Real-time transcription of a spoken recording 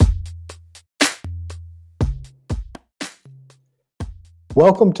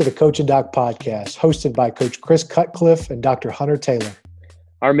Welcome to the Coach and Doc podcast, hosted by Coach Chris Cutcliffe and Dr. Hunter Taylor.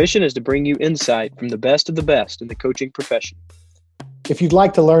 Our mission is to bring you insight from the best of the best in the coaching profession. If you'd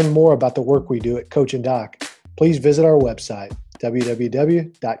like to learn more about the work we do at Coach and Doc, please visit our website,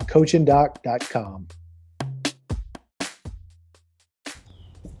 www.coachanddoc.com.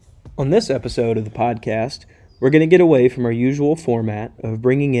 On this episode of the podcast, we're going to get away from our usual format of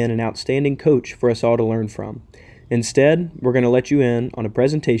bringing in an outstanding coach for us all to learn from. Instead, we're going to let you in on a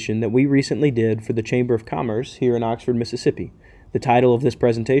presentation that we recently did for the Chamber of Commerce here in Oxford, Mississippi. The title of this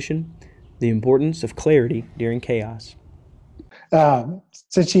presentation, The Importance of Clarity During Chaos.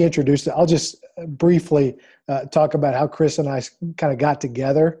 Since she introduced it, I'll just briefly talk about how Chris and I kind of got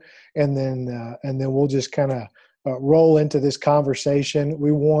together, and then we'll just kind of roll into this conversation.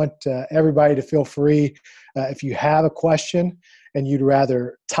 We want everybody to feel free. If you have a question and you'd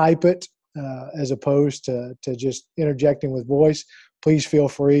rather type it as opposed to just interjecting with voice, please feel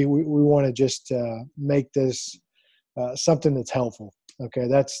free. We want to just make this something that's helpful. Okay,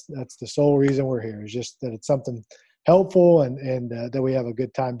 that's the sole reason we're here, is just that it's something helpful and that we have a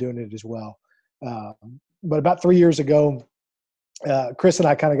good time doing it as well. But about 3 years ago, Chris and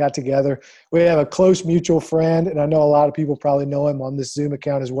I kind of got together. We have a close mutual friend, and I know a lot of people probably know him on this Zoom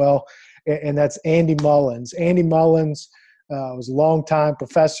account as well, and that's Andy Mullins. Andy Mullins was a longtime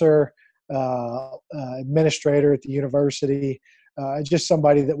professor, administrator at the university, just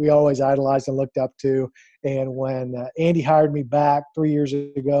somebody that we always idolized and looked up to. And when Andy hired me back 3 years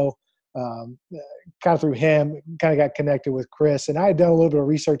ago, kind of through him, kind of got connected with Chris. And I had done a little bit of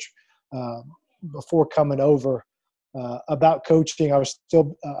research before coming over about coaching. I was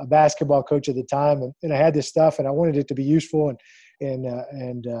still a basketball coach at the time, and I had this stuff, and I wanted it to be useful.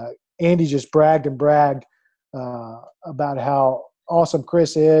 And Andy just bragged about how awesome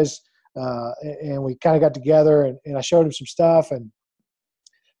Chris is. And we kind of got together, and I showed him some stuff, and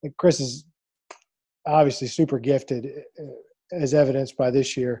Chris is obviously super gifted, as evidenced by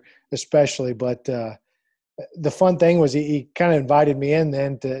this year especially. But the fun thing was he kind of invited me in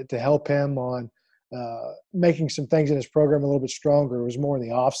then to help him on making some things in his program a little bit stronger. It was more in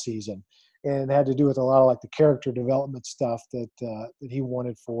the off season, and it had to do with a lot of like the character development stuff that he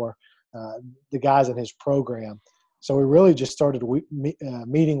wanted for the guys in his program. So we really just started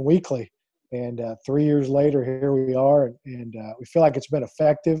meeting weekly, and 3 years later, here we are, and we feel like it's been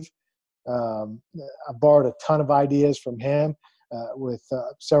effective. I borrowed a ton of ideas from him with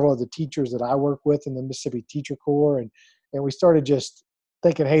several of the teachers that I work with in the Mississippi Teacher Corps, and we started just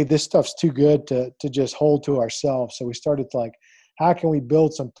thinking, hey, this stuff's too good to just hold to ourselves. So we started like, how can we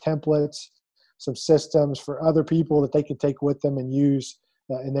build some templates, some systems for other people that they can take with them and use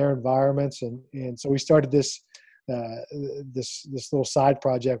in their environments, and so we started this little side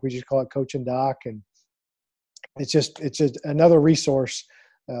project. We just call it Coach and Doc, and it's another resource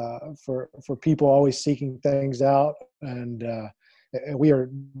for people always seeking things out. And we are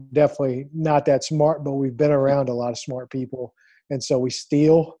definitely not that smart, but we've been around a lot of smart people, and so we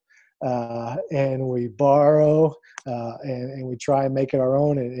steal and we borrow and we try and make it our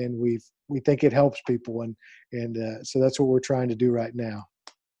own, and we think it helps people, and so that's what we're trying to do right now.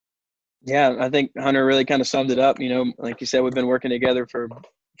 Yeah, I think Hunter really kind of summed it up. You know, like you said, we've been working together for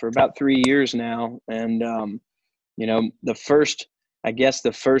about 3 years now. And, you know, the first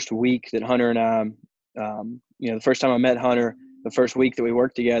week that Hunter and I, the first time I met Hunter, the first week that we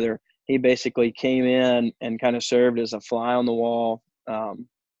worked together, he basically came in and kind of served as a fly on the wall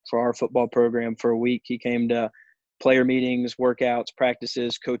for our football program for a week. He came to player meetings, workouts,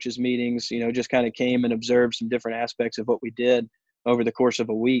 practices, coaches meetings, just kind of came and observed some different aspects of what we did over the course of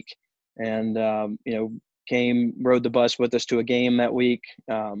a week. And, rode the bus with us to a game that week.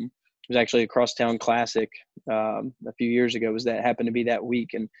 It was actually a crosstown classic a few years ago. That happened to be that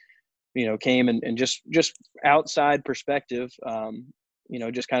week, and, came and just outside perspective,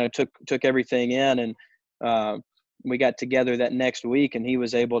 just kind of took everything in. And we got together that next week, and he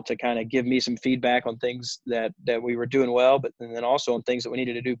was able to kind of give me some feedback on things that we were doing well, but then also on things that we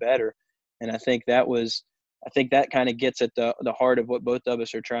needed to do better. And I think that kind of gets at the heart of what both of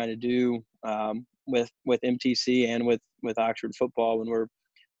us are trying to do with MTC and with Oxford football when we're,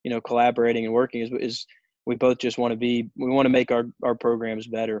 collaborating and working is we both just want to make our programs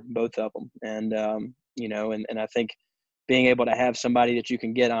better, both of them. And, and I think being able to have somebody that you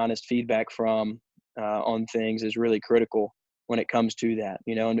can get honest feedback from on things is really critical when it comes to that,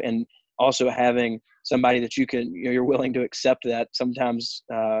 and also having somebody that you're willing to accept that sometimes,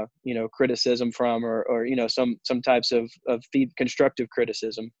 criticism from, or some types of constructive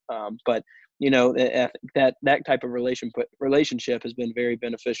criticism. But that type of relationship has been very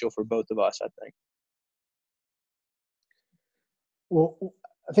beneficial for both of us, I think. Well,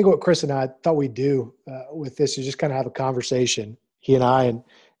 I think what Chris and I thought we'd do with this is just kind of have a conversation, he and I,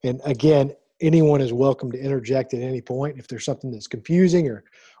 and again, anyone is welcome to interject at any point if there's something that's confusing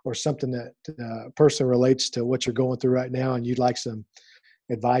or something that personally relates to what you're going through right now and you'd like some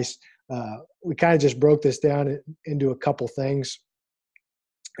advice. We kind of just broke this down into a couple things,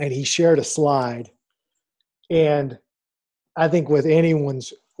 and he shared a slide. And I think with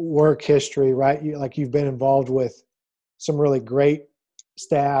anyone's work history, right, you've been involved with some really great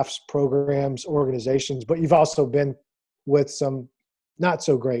staffs, programs, organizations, but you've also been with some not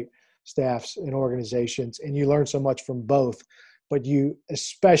so great staffs and organizations, and you learn so much from both. But you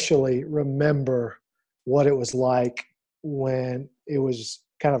especially remember what it was like when it was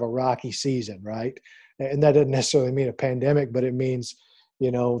kind of a rocky season, right? And that doesn't necessarily mean a pandemic, but it means,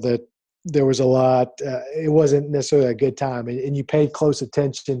 that there was a lot, it wasn't necessarily a good time. And you paid close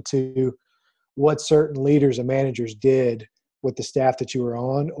attention to what certain leaders and managers did with the staff that you were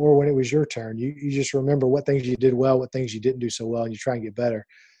on, or when it was your turn. You just remember what things you did well, what things you didn't do so well, and you try and get better.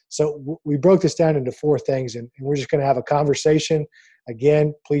 So we broke this down into 4 things, and we're just going to have a conversation.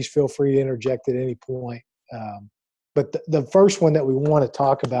 Again, please feel free to interject at any point. But the first one that we want to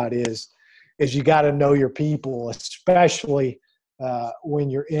talk about is you got to know your people, especially when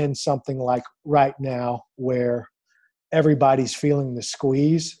you're in something like right now where everybody's feeling the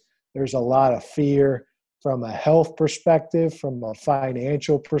squeeze. There's a lot of fear from a health perspective, from a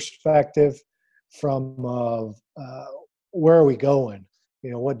financial perspective, from where are we going?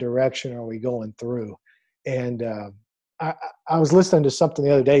 What direction are we going through? And I was listening to something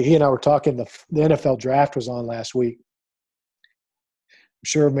the other day. He and I were talking, the NFL draft was on last week. I'm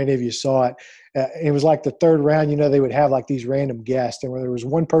sure many of you saw it. It was like the third round, they would have like these random guests. And where there was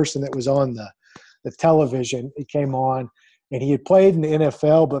one person that was on the television, he came on, and he had played in the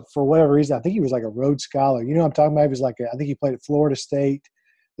NFL, but for whatever reason, I think he was like a Rhodes Scholar. You know what I'm talking about? He was I think he played at Florida State.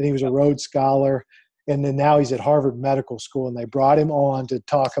 Then he was a Rhodes Scholar. And then now he's at Harvard Medical School, and they brought him on to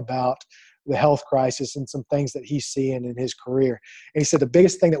talk about the health crisis and some things that he's seeing in his career. And he said the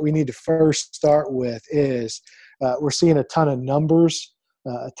biggest thing that we need to first start with is we're seeing a ton of numbers,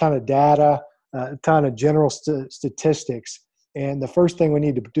 a ton of data, a ton of general statistics. And the first thing we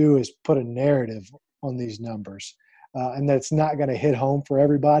need to do is put a narrative on these numbers. And that's not going to hit home for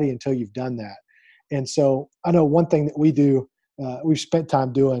everybody until you've done that. And so I know one thing that we do, we've spent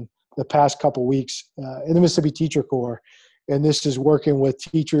time doing the past couple weeks in the Mississippi Teacher Corps, and this is working with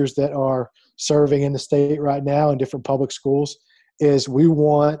teachers that are serving in the state right now in different public schools, is we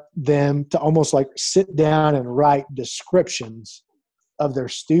want them to almost like sit down and write descriptions of their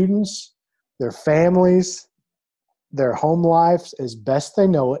students, their families, their home lives as best they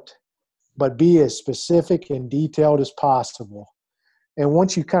know it, but be as specific and detailed as possible. And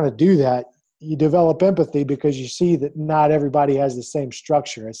once you kind of do that, you develop empathy because you see that not everybody has the same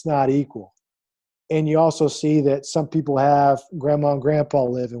structure. It's not equal. And you also see that some people have grandma and grandpa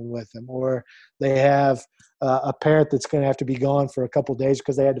living with them, or they have a parent that's going to have to be gone for a couple of days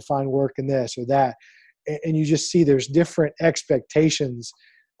because they had to find work in this or that. And you just see there's different expectations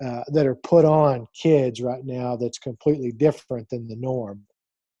that are put on kids right now that's completely different than the norm.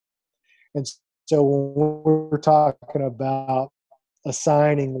 And so when we're talking about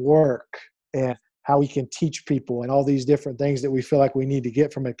assigning work and how we can teach people and all these different things that we feel like we need to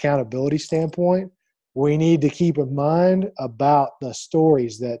get from an accountability standpoint, we need to keep in mind about the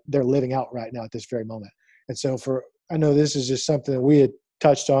stories that they're living out right now at this very moment. And so I know this is just something that we had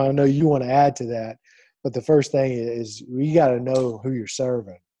touched on. I know you want to add to that, but the first thing is we got to know who you're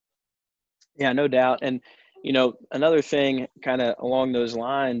serving. Yeah, no doubt. And, another thing kind of along those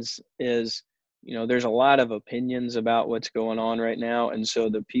lines is, there's a lot of opinions about what's going on right now. And so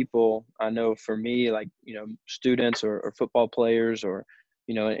the people I know, for me, like, students or football players or,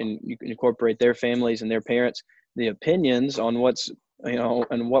 and you can incorporate their families and their parents, the opinions on what's,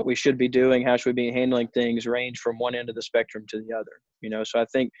 and what we should be doing, how should we be handling things, range from one end of the spectrum to the other, so I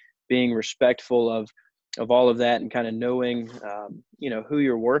think being respectful of all of that and kind of knowing, who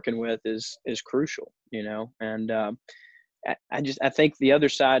you're working with is crucial, and I think the other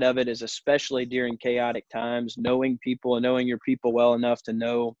side of it is, especially during chaotic times, knowing people and knowing your people well enough to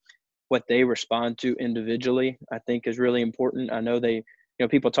know what they respond to individually, I think is really important. I know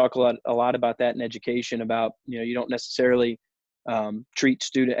people talk a lot about that in education, about, you don't necessarily treat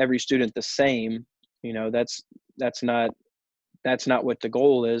every student the same. That's not what the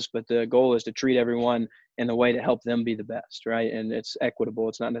goal is, but the goal is to treat everyone in a way to help them be the best, right? And it's equitable.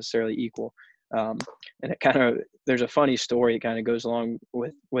 It's not necessarily equal. And there's a funny story. It kind of goes along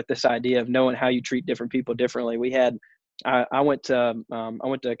with this idea of knowing how you treat different people differently. I went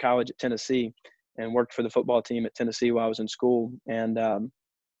to college at Tennessee, and worked for the football team at Tennessee while I was in school. And,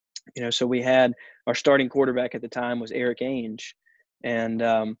 so we had our starting quarterback at the time was Eric Ainge.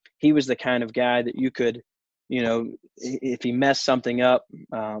 And he was the kind of guy that you could, if he messed something up,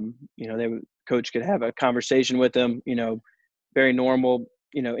 coach could have a conversation with him, very normal,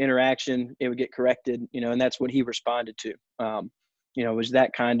 interaction. It would get corrected, and that's what he responded to. Was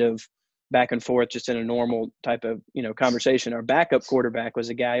that kind of back and forth, just in a normal type of, conversation. Our backup quarterback was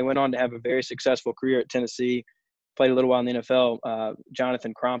a guy who went on to have a very successful career at Tennessee, played a little while in the NFL.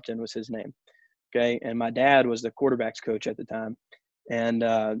 Jonathan Crompton was his name. Okay. And my dad was the quarterback's coach at the time. And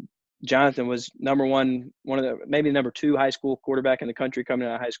Jonathan was maybe number 2 high school quarterback in the country coming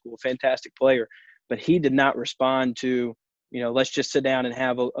out of high school, fantastic player. But he did not respond to, let's just sit down and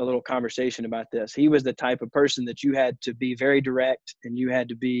have a little conversation about this. He was the type of person that you had to be very direct, and you had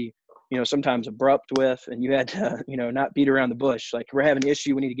to be, sometimes abrupt with, and you had to, not beat around the bush. Like, we're having an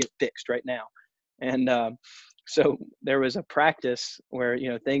issue, we need to get fixed right now. And so there was a practice where,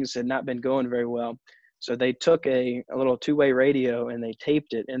 things had not been going very well. So they took a little 2-way radio and they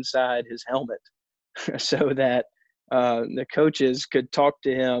taped it inside his helmet so that the coaches could talk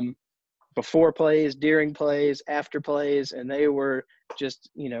to him before plays, during plays, after plays, and they were just,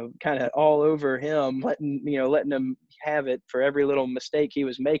 kind of all over him, letting him have it for every little mistake he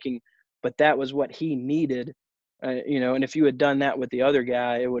was making. But that was what he needed, and if you had done that with the other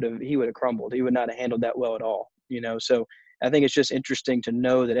guy, he would have crumbled. He would not have handled that well at all, So I think it's just interesting to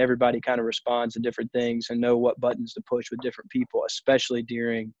know that everybody kind of responds to different things and know what buttons to push with different people, especially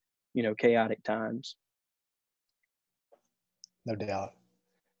during, chaotic times. No doubt.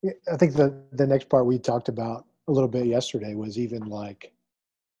 Yeah, I think the next part we talked about a little bit yesterday was even like,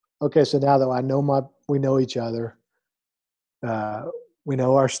 okay, so now that we know each other, we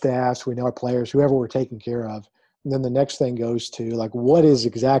know our staffs, we know our players, whoever we're taking care of. And then the next thing goes to like, what is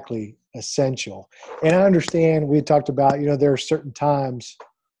exactly essential? And I understand we talked about, there are certain times,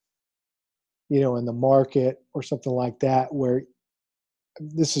 in the market or something like that, where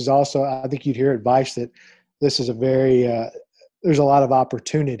this is also, I think you'd hear advice that this is a very, there's a lot of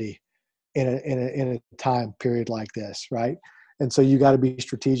opportunity in a time period like this. Right. And so you got to be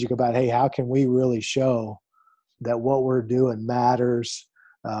strategic about, hey, how can we really show that what we're doing matters,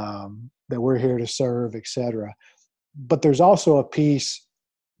 that we're here to serve, et cetera. But there's also a piece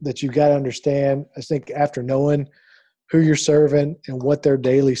that you got to understand. I think after knowing who you're serving and what their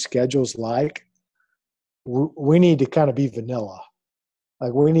daily schedule's like, we need to kind of be vanilla.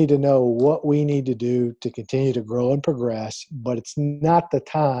 Like, we need to know what we need to do to continue to grow and progress, but it's not the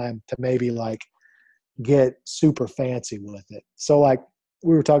time to maybe like get super fancy with it. So like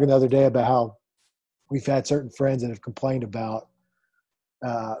we were talking the other day about how we've had certain friends that have complained about,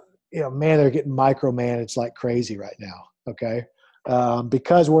 man, they're getting micromanaged like crazy right now. Okay.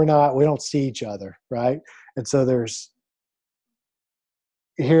 Because we don't see each other. Right. And so there's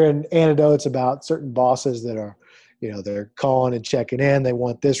hearing anecdotes about certain bosses that are, they're calling and checking in. They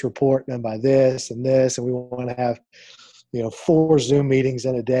want this report done by this, and we want to have, 4 Zoom meetings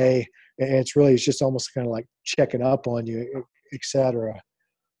in a day. And it's just almost kind of like checking up on you, et cetera.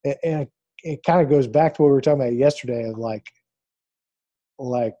 And it kind of goes back to what we were talking about yesterday of like,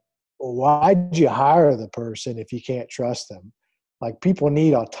 why'd you hire the person if you can't trust them? Like, people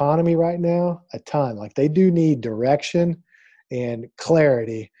need autonomy right now, a ton. Like, they do need direction and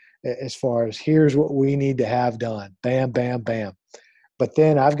clarity as far as here's what we need to have done. Bam, bam, bam. But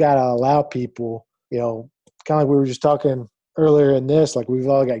then I've got to allow people, kind of like we were just talking earlier in this, like we've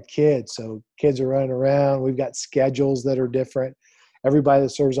all got kids. So kids are running around. We've got schedules that are different. Everybody that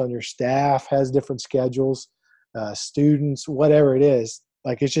serves on your staff has different schedules, students, whatever it is.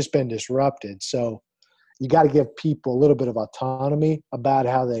 Like, it's just been disrupted. So you got to give people a little bit of autonomy about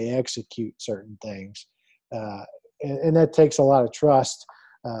how they execute certain things. And that takes a lot of trust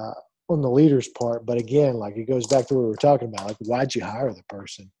on the leader's part. But again, like, it goes back to what we were talking about. Like, why'd you hire the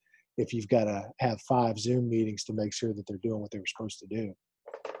person if you've got to have 5 Zoom meetings to make sure that they're doing what they were supposed to do?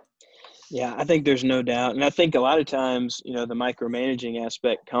 Yeah, I think there's no doubt. And I think a lot of times, the micromanaging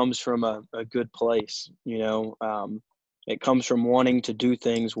aspect comes from a good place. It comes from wanting to do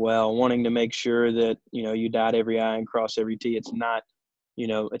things well, wanting to make sure that, you dot every I and cross every T. It's not,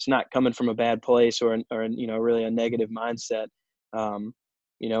 it's not coming from a bad place or really a negative mindset.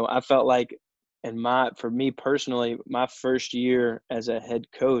 I felt like for me personally, my first year as a head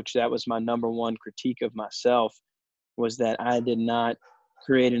coach, that was my number one critique of myself, was that I did not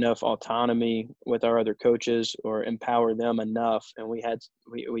create enough autonomy with our other coaches or empower them enough. And we have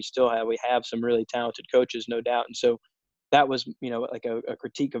some really talented coaches, no doubt. And so that was, like a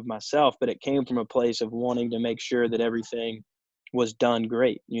critique of myself, but it came from a place of wanting to make sure that everything was done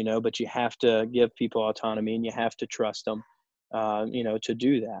great, but you have to give people autonomy and you have to trust them, to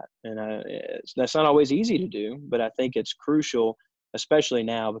do that. And that's not always easy to do, but I think it's crucial, especially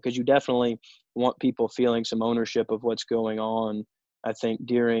now, because you definitely want people feeling some ownership of what's going on. I think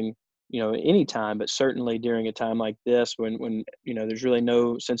during, any time, but certainly during a time like this, when there's really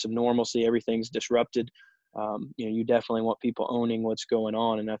no sense of normalcy, everything's disrupted. You definitely want people owning what's going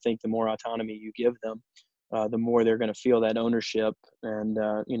on. And I think the more autonomy you give them, the more they're going to feel that ownership and,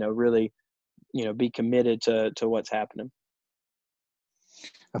 really, be committed to what's happening.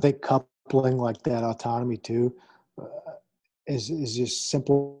 I think coupling like that autonomy too is just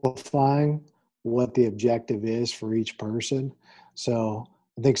simplifying what the objective is for each person. So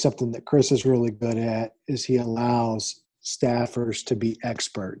I think something that Chris is really good at is he allows staffers to be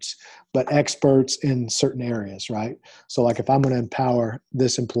experts, but experts in certain areas, right? So like if I'm going to empower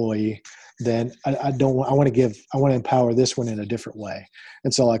this employee, then I want to empower this one in a different way.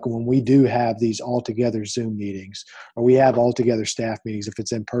 And so like when we do have these all together Zoom meetings, or we have all together staff meetings, if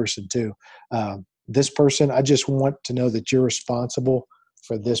it's in person too, this person, I just want to know that you're responsible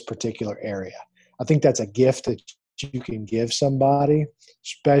for this particular area. I think that's a gift that you can give somebody,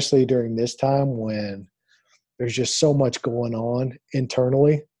 especially during this time when there's just so much going on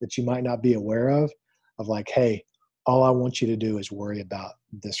internally that you might not be aware of like, hey, all I want you to do is worry about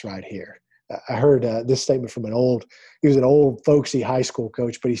this right here. I heard this statement from he was an old folksy high school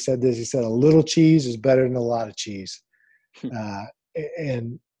coach, but he said this, he said, a little cheese is better than a lot of cheese.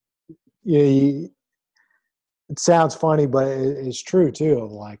 And it sounds funny, but it's true too.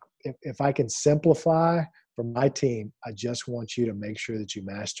 Of like, if I can simplify for my team, I just want you to make sure that you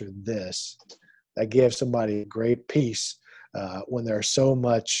master this. That gives somebody a great peace when there's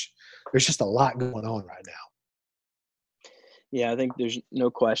just a lot going on right now. Yeah, I think there's no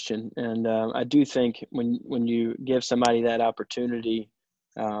question. And I do think when you give somebody that opportunity,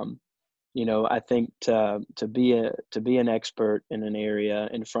 I think to be an expert in an area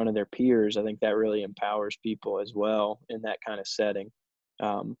in front of their peers, I think that really empowers people as well in that kind of setting.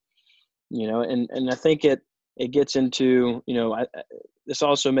 And I think it gets into, this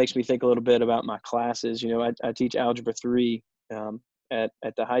also makes me think a little bit about my classes. I teach Algebra 3 at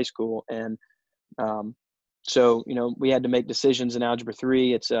the high school, and so we had to make decisions in Algebra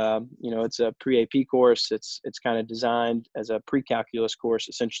 3. It's it's a pre-AP course. It's kind of designed as a pre-calculus course,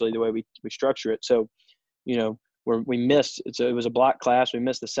 essentially the way we structure it. So we missed. It was a block class. We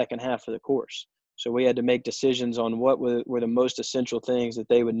missed the second half of the course. So we had to make decisions on what were the most essential things that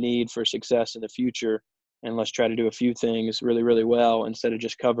they would need for success in the future. And let's try to do a few things really, really well instead of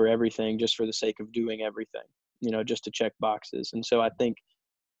just cover everything just for the sake of doing everything, just to check boxes. And so I think,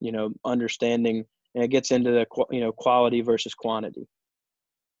 understanding, and it gets into the, quality versus quantity.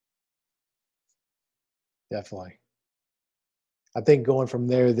 Definitely. I think going from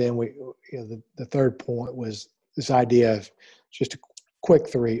there, then the third point was this idea of just a quick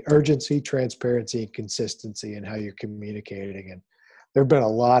 3: urgency, transparency, and consistency in how you're communicating. And there have been a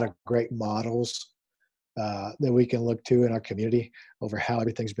lot of great models that we can look to in our community over how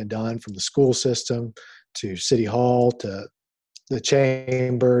everything's been done, from the school system to City Hall to the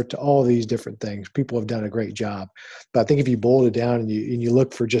chamber to all these different things. People have done a great job. But I think if you boil it down and you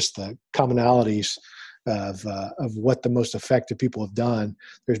look for just the commonalities of what the most effective people have done,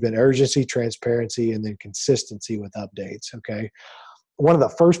 there's been urgency, transparency, and then consistency with updates. Okay. One of the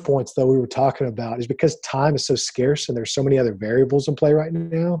first points, though, we were talking about is because time is so scarce and there's so many other variables in play right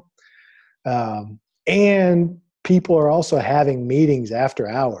now. And people are also having meetings after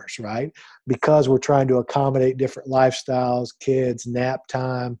hours, right? Because we're trying to accommodate different lifestyles, kids, nap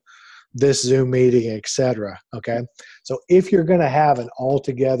time, this Zoom meeting, et cetera. Okay. So if you're going to have an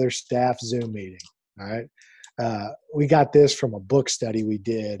all-together staff Zoom meeting, all right, we got this from a book study we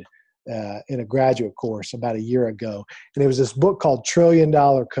did in a graduate course about a year ago. And it was this book called $1 Trillion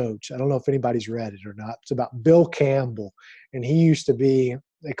Coach. I don't know if anybody's read it or not. It's about Bill Campbell. And he used to be,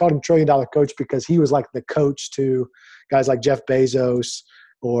 they called him $1 Trillion Coach because he was like the coach to guys like Jeff Bezos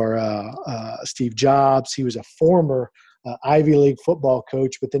or Steve Jobs. He was a former Ivy League football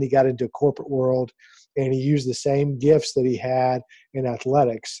coach, but then he got into a corporate world and he used the same gifts that he had in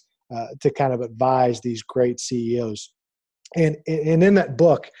athletics to kind of advise these great CEOs. And in that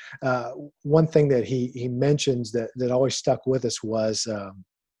book, one thing that he mentions that always stuck with us was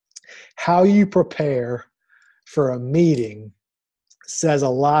how you prepare for a meeting says a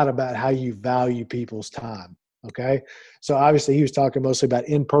lot about how you value people's time. Okay. So obviously he was talking mostly about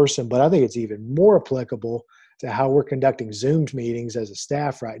in person, but I think it's even more applicable to how we're conducting Zoom meetings as a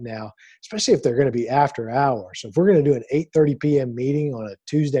staff right now, especially if they're going to be after hours. So if we're going to do an 8:30 p.m. meeting on a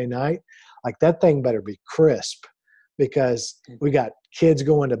Tuesday night, like that thing better be crisp, because we got kids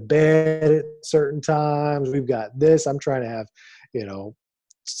going to bed at certain times. We've got this. I'm trying to have,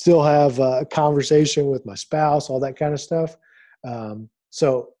 still have a conversation with my spouse, all that kind of stuff.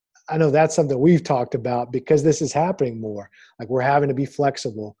 So I know that's something we've talked about because this is happening more. Like we're having to be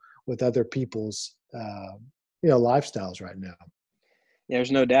flexible with other people's, lifestyles right now. Yeah,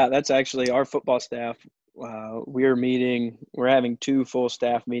 there's no doubt. That's actually our football staff. We're having 2 full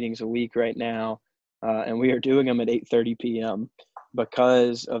staff meetings a week right now. And we are doing them at 8:30 p.m.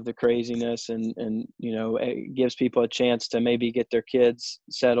 because of the craziness and it gives people a chance to maybe get their kids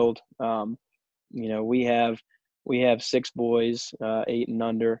settled. We have 6 boys, 8 and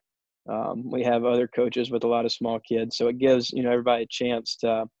under. We have other coaches with a lot of small kids. So it gives, everybody a chance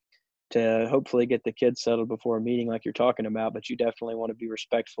to hopefully get the kids settled before a meeting like you're talking about, but you definitely want to be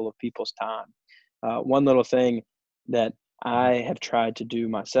respectful of people's time. One little thing that I have tried to do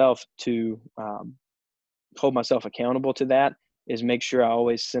myself to hold myself accountable to that is make sure I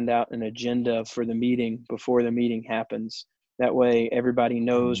always send out an agenda for the meeting before the meeting happens. That way everybody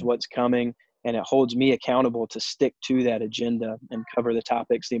knows what's coming, and it holds me accountable to stick to that agenda and cover the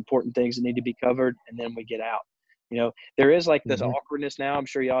topics, the important things that need to be covered, and then we get out. There is like this awkwardness now. I'm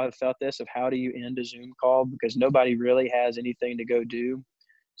sure y'all have felt this of how do you end a Zoom call because nobody really has anything to go do.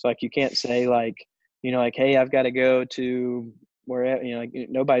 So like you can't say like, hey, I've got to go to where,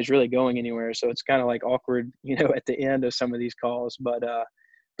 nobody's really going anywhere. So it's kind of like awkward, at the end of some of these calls. But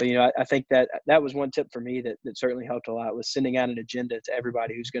I think that was one tip for me that certainly helped a lot, was sending out an agenda to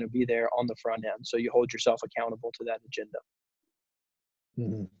everybody who's going to be there on the front end. So you hold yourself accountable to that agenda.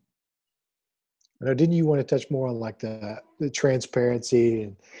 Mm-hmm. I know, didn't you want to touch more on like the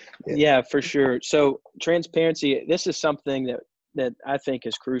transparency? Yeah, for sure. So transparency, this is something that I think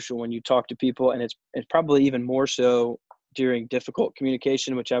is crucial when you talk to people, and it's probably even more so during difficult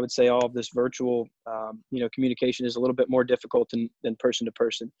communication, which I would say all of this virtual, communication is a little bit more difficult than person to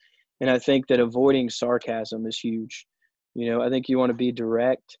person. And I think that avoiding sarcasm is huge. I think you want to be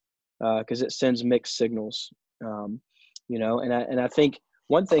direct because it sends mixed signals. And I think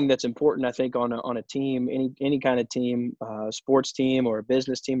one thing that's important, I think on a team, any kind of team, sports team or a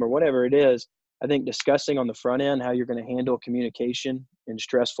business team or whatever it is, I think discussing on the front end how you're going to handle communication in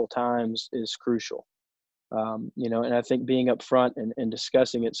stressful times is crucial. And I think being upfront and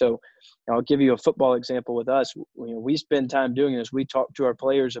discussing it. So I'll give you a football example with us. We spend time doing this. We talk to our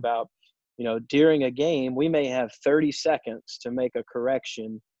players about, during a game, we may have 30 seconds to make a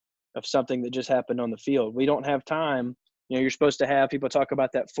correction of something that just happened on the field. We don't have time. You're supposed to have people talk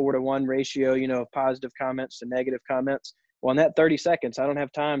about that 4-to-1 ratio, of positive comments to negative comments. Well, in that 30 seconds, I don't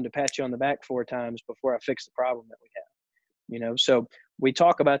have time to pat you on the back 4 times before I fix the problem that we have. So we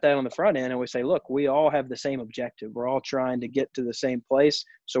talk about that on the front end and we say, look, we all have the same objective. We're all trying to get to the same place.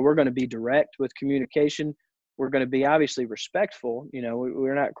 So we're going to be direct with communication. We're going to be obviously respectful.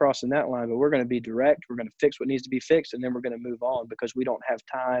 We're not crossing that line, but we're going to be direct. We're going to fix what needs to be fixed. And then we're going to move on because we don't have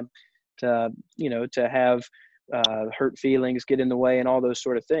time to have hurt feelings get in the way and all those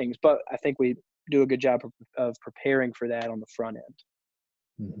sort of things. But I think we do a good job of preparing for that on the front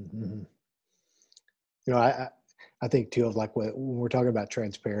end. Mm-hmm. I think too of like when we're talking about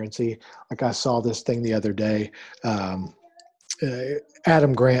transparency, like I saw this thing the other day,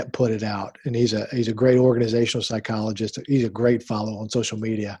 Adam Grant put it out, and he's a great organizational psychologist. He's a great follow on social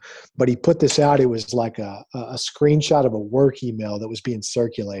media, but he put this out. It was like a screenshot of a work email that was being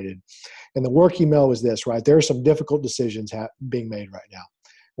circulated. And the work email was this, right? There are some difficult decisions being made right now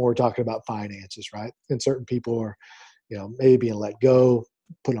when we're talking about finances, right? And certain people are, maybe being let go,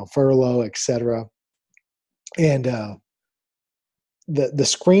 put on furlough, et cetera. And the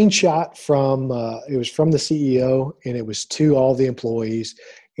screenshot from it was from the CEO, and it was to all the employees,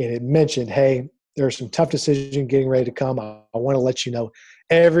 and it mentioned, hey, there are some tough decisions getting ready to come. I want to let you know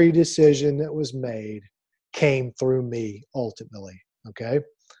every decision that was made came through me ultimately. Okay,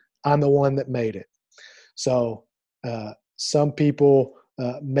 I'm the one that made it. So some people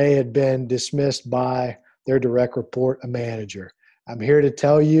may have been dismissed by their direct report, a manager. I'm here to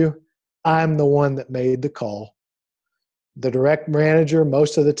tell you, I'm the one that made the call. The direct manager,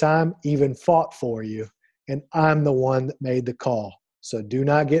 most of the time, even fought for you, and I'm the one that made the call. So do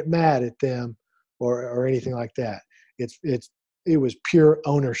not get mad at them or anything like that. It was pure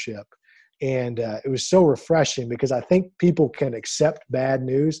ownership, and it was so refreshing because I think people can accept bad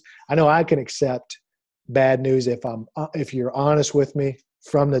news. I know I can accept bad news if you're honest with me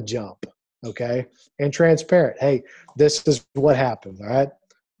from the jump, okay, and transparent. Hey, this is what happened. All right,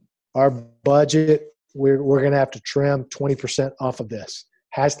 our budget. We're going to have to trim 20% off of this.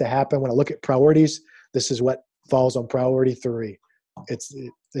 Has to happen. When I look at priorities, this is what falls on priority 3.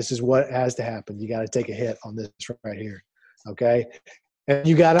 This is what has to happen. You got to take a hit on this right here. Okay. And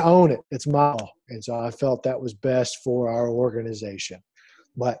you got to own it. It's my call. And so I felt that was best for our organization.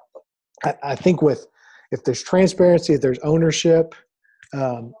 But I think if there's transparency, if there's ownership,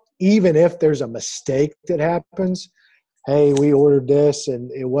 even if there's a mistake that happens, hey, we ordered this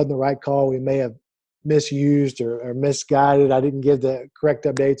and it wasn't the right call. We may have misused or misguided. I didn't give the correct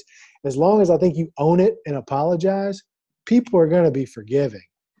updates. As long as I think you own it and apologize, people are going to be forgiving.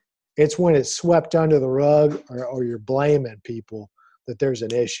 It's when it's swept under the rug or you're blaming people that there's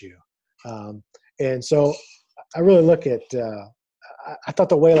an issue. And so I really look at I thought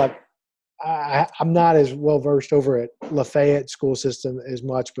the way, like, I'm not as well versed over at Lafayette school system as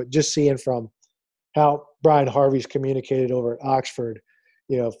much, but just seeing from how Brian Harvey's communicated over at Oxford,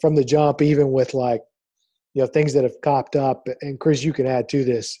 from the jump, even with like, things that have popped up. And Chris, you can add to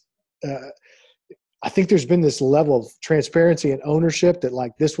this. I think there's been this level of transparency and ownership that,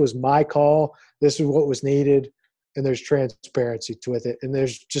 like, this was my call. This is what was needed. And there's transparency with it. And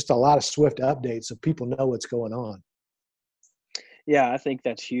there's just a lot of swift updates so people know what's going on. Yeah, I think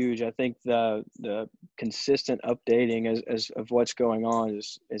that's huge. I think the consistent updating as of what's going on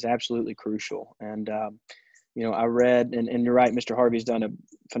is absolutely crucial. And I read, and you're right, Mr. Harvey's done a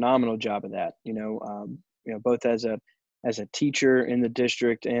phenomenal job of that. Both as a teacher in the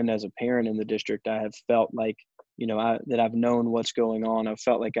district and as a parent in the district, I have felt like that I've known what's going on. I've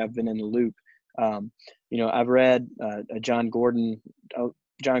felt like I've been in the loop. I've read John Gordon.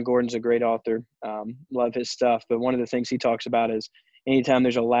 John Gordon's a great author. Love his stuff. But one of the things he talks about is anytime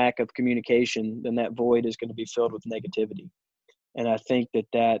there's a lack of communication, then that void is going to be filled with negativity. And I think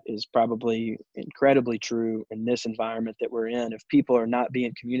that is probably incredibly true in this environment that we're in. If people are not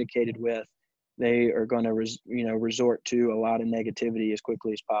being communicated with, they are going to resort to a lot of negativity as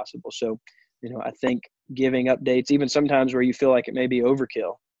quickly as possible. So, I think giving updates, even sometimes where you feel like it may be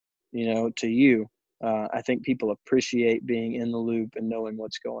overkill, to you, I think people appreciate being in the loop and knowing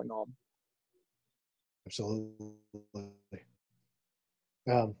what's going on. Absolutely.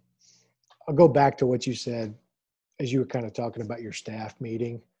 I'll go back to what you said as you were kind of talking about your staff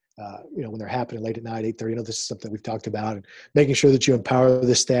meeting, when they're happening late at night, 8:30. This is something we've talked about, and making sure that you empower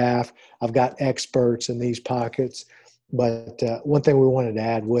the staff. I've got experts in these pockets. But one thing we wanted to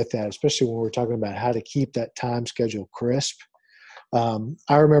add with that, especially when we're talking about how to keep that time schedule crisp,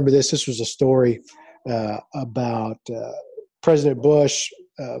 I remember this was a story about President Bush,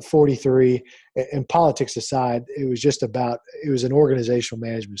 43, and politics aside, it was an organizational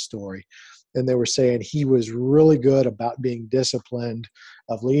management story. And they were saying he was really good about being disciplined,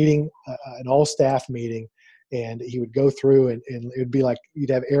 of leading an all-staff meeting. And he would go through and it would be like you'd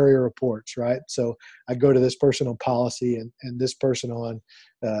have area reports, right? So I'd go to this person on policy and this person on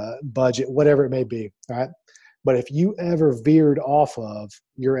budget, whatever it may be, right? But if you ever veered off of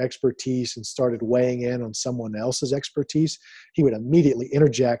your expertise and started weighing in on someone else's expertise, he would immediately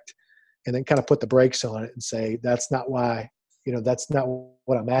interject and then kind of put the brakes on it and say, that's not why, that's not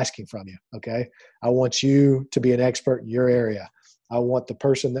what I'm asking from you. Okay. I want you to be an expert in your area. I want the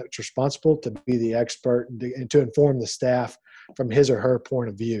person that's responsible to be the expert and to inform the staff from his or her point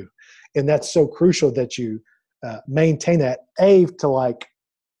of view. And that's so crucial that you maintain that,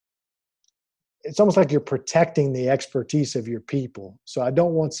 it's almost like you're protecting the expertise of your people. So I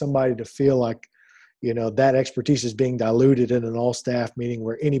don't want somebody to feel like, that expertise is being diluted in an all-staff meeting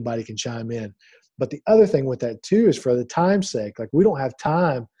where anybody can chime in. But the other thing with that too is for the time's sake, like we don't have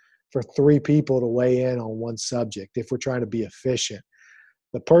time for 3 people to weigh in on one subject if we're trying to be efficient.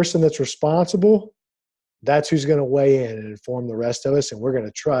 The person that's responsible, that's who's going to weigh in and inform the rest of us, and we're going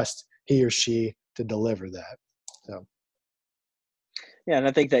to trust he or she to deliver that. So. Yeah, and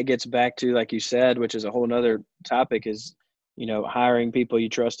I think that gets back to, like you said, which is a whole nother topic, is, hiring people you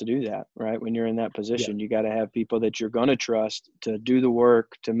trust to do that, right? When you're in that position, You got to have people that you're going to trust to do the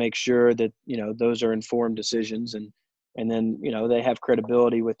work, to make sure that, those are informed decisions, and then, they have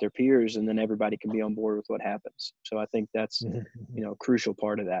credibility with their peers, and then everybody can be on board with what happens. So I think that's, a crucial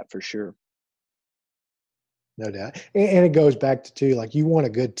part of that for sure. No doubt. And it goes back to too, like you want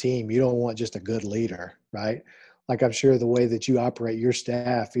a good team. You don't want just a good leader, right? Like I'm sure the way that you operate your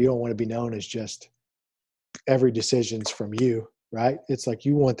staff, you don't want to be known as just every decision's from you, right? It's like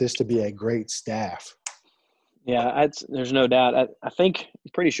you want this to be a great staff. Yeah, there's no doubt. I think,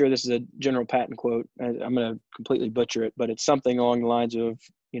 I'm pretty sure this is a General Patton quote. I'm going to completely butcher it, but it's something along the lines of,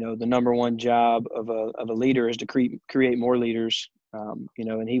 the number one job of a leader is to create more leaders.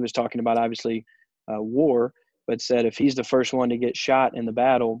 And he was talking about obviously war, but said if he's the first one to get shot in the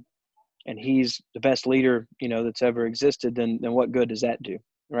battle and he's the best leader, that's ever existed, then what good does that do,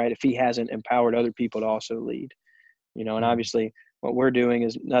 right? If he hasn't empowered other people to also lead, and obviously what we're doing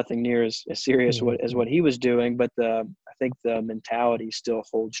is nothing near as serious as what he was doing, but I think the mentality still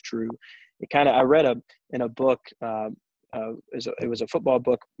holds true. I read in a book, it was a football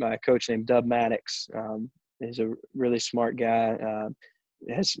book by a coach named Dub Maddox. He's a really smart guy.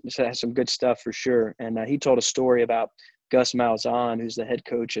 Has some good stuff for sure. And he told a story about Gus Malzahn, who's the head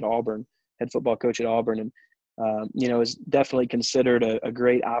football coach at Auburn, and is definitely considered a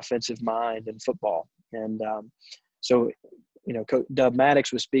great offensive mind in football. And so Dub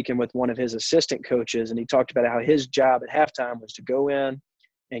Maddox was speaking with one of his assistant coaches, and he talked about how his job at halftime was to go in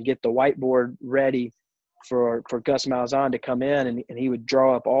and get the whiteboard ready for Gus Malzahn to come in, and he would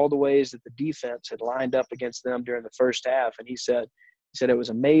draw up all the ways that the defense had lined up against them during the first half. And he said it was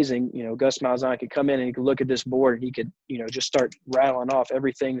amazing. Gus Malzahn could come in and he could look at this board and he could, just start rattling off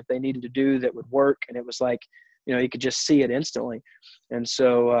everything that they needed to do that would work. And it was like, he could just see it instantly. And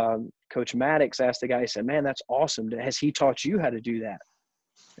so Coach Maddox asked the guy, he said, "Man, that's awesome. Has he taught you how to do that?"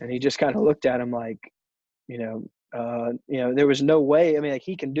 And he just kind of looked at him like, there was no way. I mean, like,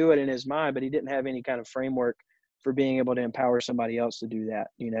 he can do it in his mind, but he didn't have any kind of framework for being able to empower somebody else to do that,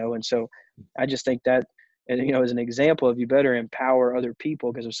 And so I just think that, and, as an example of, you better empower other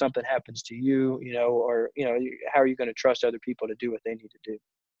people, because if something happens to you, how are you going to trust other people to do what they need to do?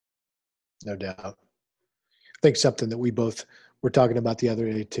 No doubt. I think something that we both were talking about the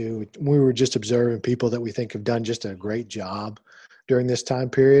other day too, we were just observing people that we think have done just a great job during this time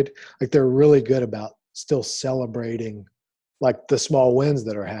period. Like, they're really good about still celebrating like the small wins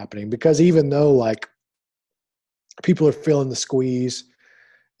that are happening, because even though like people are feeling the squeeze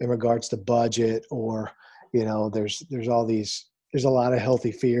in regards to budget, or, there's a lot of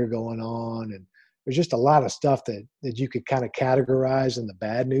healthy fear going on, and there's just a lot of stuff that you could kind of categorize in the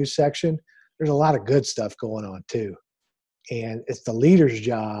bad news section. There's a lot of good stuff going on too. And it's the leader's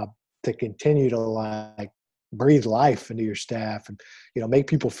job to continue to like breathe life into your staff and, make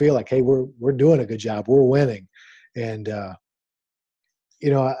people feel like, hey, we're doing a good job. We're winning. And, I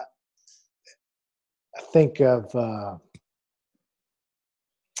think of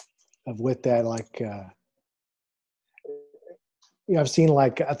with that, like, I've seen I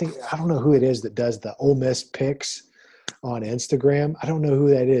don't know who it is that does the Ole Miss picks on Instagram. I don't know who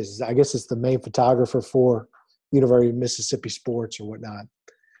that is. I guess it's the main photographer for University of Mississippi Sports or whatnot.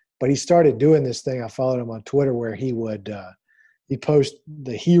 But he started doing this thing. I followed him on Twitter where he would he'd post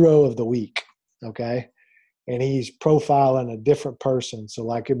the hero of the week, okay? And he's profiling a different person. So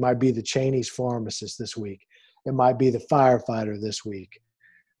like it might be the Cheney's pharmacist this week. It might be the firefighter this week.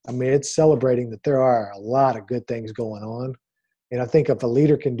 I mean, it's celebrating that there are a lot of good things going on. And I think if a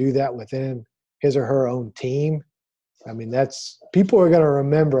leader can do that within his or her own team, I mean, people are going to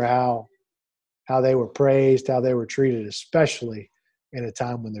remember how they were praised, how they were treated, especially in a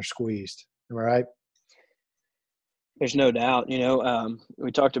time when they're squeezed. Am I right? There's no doubt.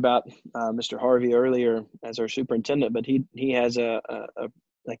 We talked about Mr. Harvey earlier as our superintendent, but he has a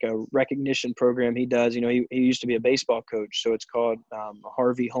recognition program he does. He used to be a baseball coach, so it's called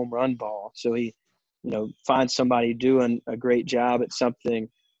Harvey Home Run Ball. So he, finds somebody doing a great job at something,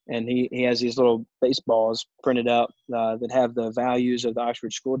 and he has these little baseballs printed out that have the values of the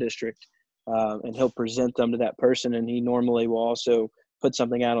Oxford School District, and he'll present them to that person, and he normally will also put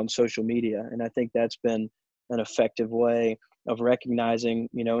something out on social media. And I think that's been an effective way of recognizing,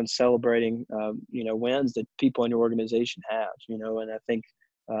 and celebrating, wins that people in your organization have, and I think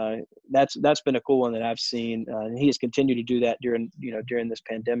that's been a cool one that I've seen. And he has continued to do that during this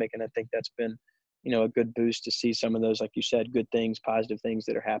pandemic. And I think that's been, a good boost to see some of those, like you said, good things, positive things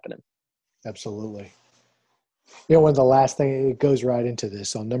that are happening. Absolutely. One of the last thing, it goes right into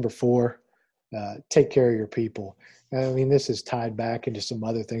this on number 4, take care of your people. I mean, this is tied back into some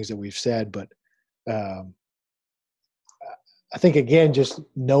other things that we've said, but I think, again, just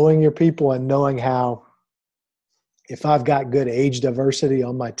knowing your people and knowing how, if I've got good age diversity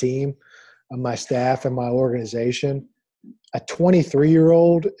on my team, on my staff, and my organization, a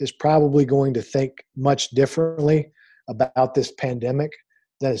 23-year-old is probably going to think much differently about this pandemic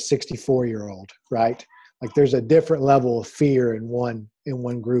than a 64-year-old, right? Like, there's a different level of fear in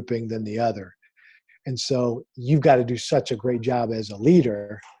one grouping than the other. And so you've got to do such a great job as a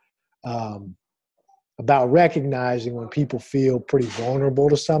leader about recognizing when people feel pretty vulnerable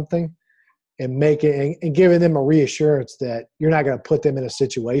to something, and giving them a reassurance that you're not going to put them in a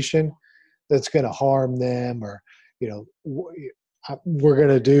situation that's going to harm them, or,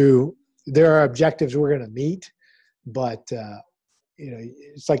 there are objectives we're going to meet, but,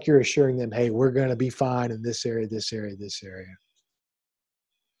 it's like you're assuring them, hey, we're going to be fine in this area, this area, this area.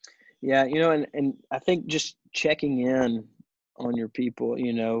 Yeah. And I think just checking in on your people,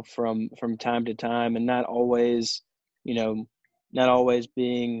 from time to time, and not always, not always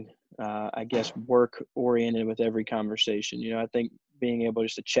being, I guess, work oriented with every conversation. I think being able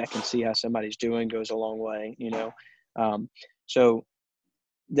just to check and see how somebody's doing goes a long way. So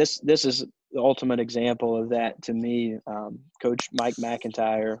this is the ultimate example of that to me. Coach Mike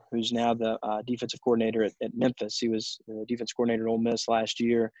MacIntyre, who's now the defensive coordinator at Memphis. He was the defense coordinator at Ole Miss last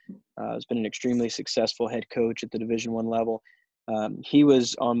year. Has been an extremely successful head coach at the Division I level. He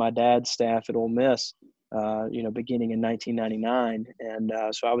was on my dad's staff at Ole Miss, beginning in 1999. And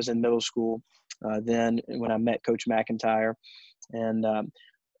so I was in middle school then when I met Coach MacIntyre. And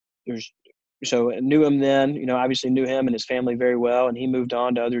so I knew him then, obviously knew him and his family very well. And he moved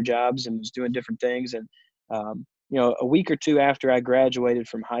on to other jobs and was doing different things. And, a week or two after I graduated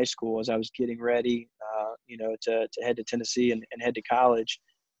from high school, as I was getting ready, to head to Tennessee and head to college,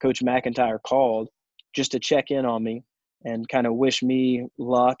 Coach MacIntyre called just to check in on me and kind of wish me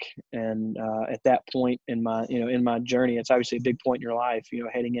luck. And at that point in my journey, it's obviously a big point in your life,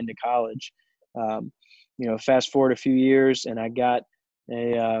 heading into college. Fast forward a few years, and I got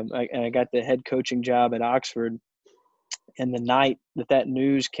I got the head coaching job at Oxford. And the night that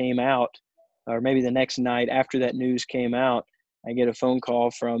news came out, or maybe the next night after that news came out, I get a phone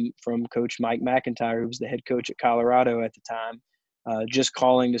call from Coach Mike MacIntyre, who was the head coach at Colorado at the time, just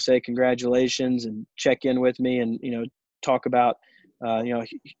calling to say congratulations and check in with me and, talk about,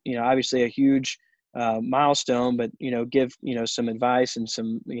 obviously a huge milestone, but, give, some advice and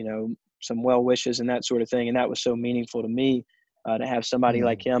some well wishes and that sort of thing. And that was so meaningful to me to have somebody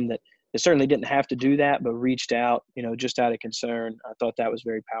like him that certainly didn't have to do that, but reached out, just out of concern. I thought that was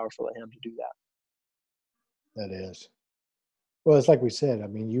very powerful of him to do that. That is. Well, it's like we said, I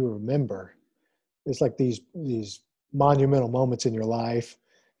mean, you remember, it's like these monumental moments in your life.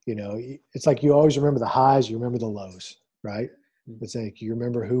 It's like you always remember the highs, you remember the lows, right? It's like you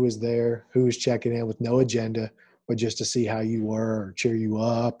remember who was there, who was checking in with no agenda, but just to see how you were or cheer you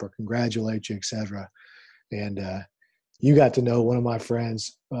up or congratulate you, et cetera. And you got to know one of my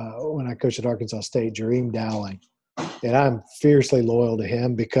friends when I coached at Arkansas State, Jareem Dowling, and I'm fiercely loyal to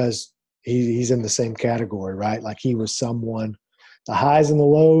him because he's in the same category, right? Like he was someone, the highs and the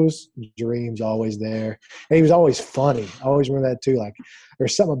lows, Jareem's always there. And he was always funny. I always remember that too. Like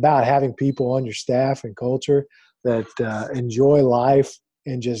there's something about having people on your staff and culture that enjoy life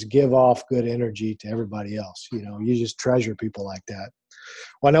and just give off good energy to everybody else. You just treasure people like that.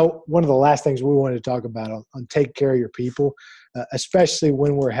 Well, I know one of the last things we wanted to talk about on take care of your people, especially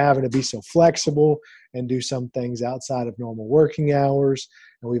when we're having to be so flexible and do some things outside of normal working hours.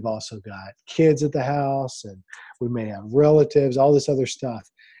 And we've also got kids at the house and we may have relatives, all this other stuff.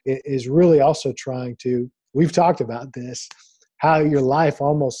 It is really also trying to, we've talked about this, how your life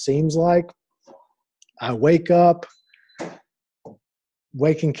almost seems like I wake up,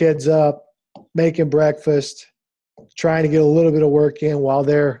 waking kids up, making breakfast, trying to get a little bit of work in while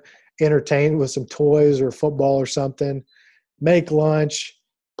they're entertained with some toys or football or something, make lunch,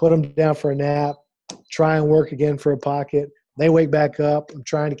 put them down for a nap, try and work again for a pocket. They wake back up. I'm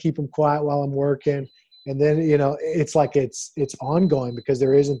trying to keep them quiet while I'm working. And then, it's like it's ongoing because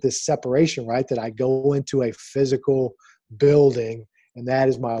there isn't this separation, right? That I go into a physical building and that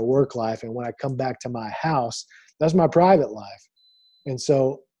is my work life. And when I come back to my house, that's my private life. And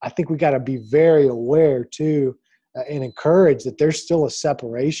so I think we got to be very aware too and encourage that there's still a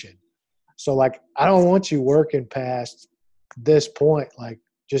separation. So like, I don't want you working past this point. Like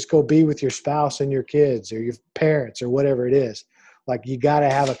just go be with your spouse and your kids or your parents or whatever it is. Like you got to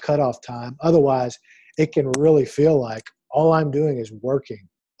have a cutoff time. Otherwise it can really feel like all I'm doing is working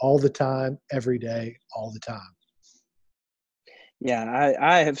all the time, every day, all the time. Yeah,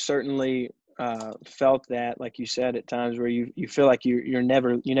 I have certainly felt that, like you said, at times where you feel like you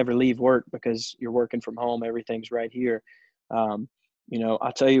never leave work because you're working from home. Everything's right here. I'll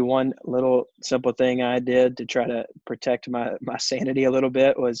tell you one little simple thing I did to try to protect my sanity a little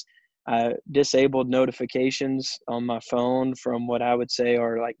bit was I disabled notifications on my phone from what I would say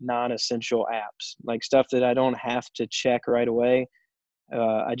are like non-essential apps, like stuff that I don't have to check right away.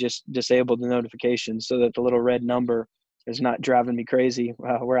 I just disabled the notifications so that the little red number is not driving me crazy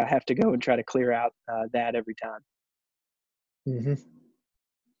where I have to go and try to clear out that every time.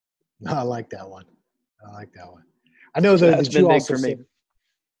 Mm-hmm. I like that one. I know that you also said,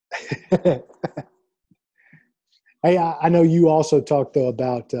 hey, I know you also talked though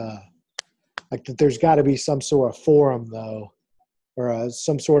about like that there's got to be some sort of forum though, or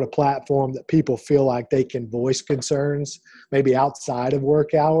some sort of platform that people feel like they can voice concerns maybe outside of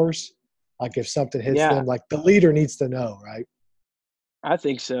work hours. Like if something hits them, like the leader needs to know, right? I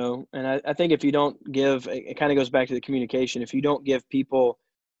think so. And I think if you don't give, it kind of goes back to the communication. If you don't give people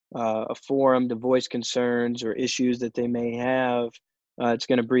a forum to voice concerns or issues that they may have, it's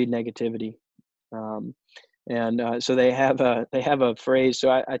going to breed negativity. So they have a phrase. So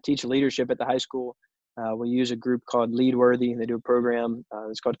I teach leadership at the high school. We use a group called Leadworthy. They do a program.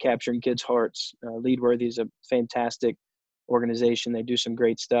 It's called Capturing Kids' Hearts. Leadworthy is a fantastic organization. They do some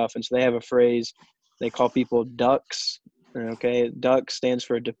great stuff. And so they have a phrase. They call people ducks. Okay, duck stands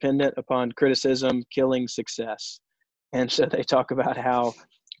for dependent upon criticism, killing success. And so they talk about how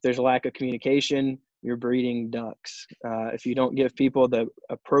if there's a lack of communication, you're breeding ducks. If you don't give people the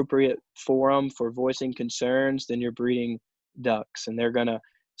appropriate forum for voicing concerns, then you're breeding ducks, and they're going to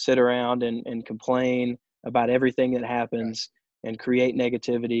sit around and complain about everything that happens and create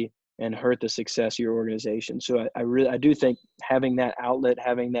negativity and hurt the success of your organization. So I do think having that outlet,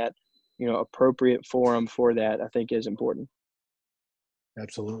 having that, appropriate forum for that, I think is important.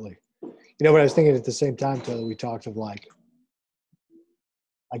 Absolutely. What I was thinking at the same time, Taylor, we talked of like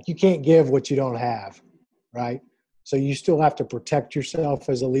you can't give what you don't have, right? So you still have to protect yourself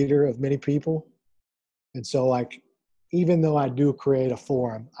as a leader of many people. And so even though I do create a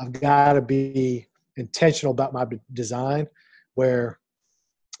forum, I've got to be intentional about my design where,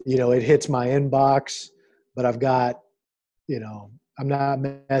 it hits my inbox, but I've got, I'm not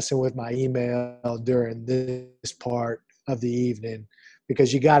messing with my email during this part of the evening,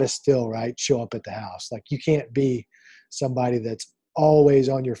 because you got to still, right, show up at the house. You can't be somebody that's always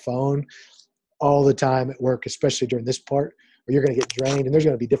on your phone all the time at work, especially during this part where you're going to get drained, and there's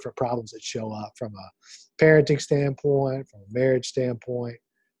going to be different problems that show up from a parenting standpoint, from a marriage standpoint.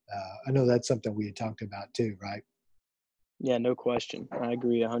 I know that's something we had talked about too, right? Yeah, no question. I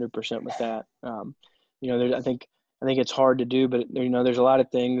agree 100% with that. I think it's hard to do, but there's a lot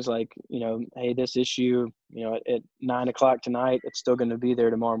of things like, hey, this issue, at 9:00 tonight, it's still going to be there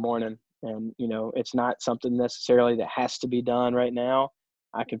tomorrow morning. And, it's not something necessarily that has to be done right now.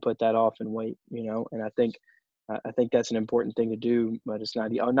 I can put that off and wait, and I think that's an important thing to do, but it's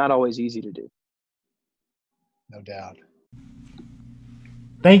not always easy to do. No doubt.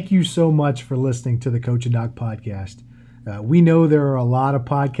 Thank you so much for listening to the Coach and Doc podcast. We know there are a lot of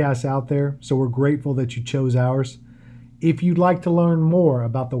podcasts out there, so we're grateful that you chose ours. If you'd like to learn more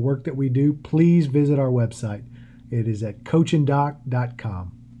about the work that we do, please visit our website. It is at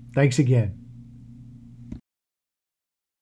coachanddoc.com. Thanks again.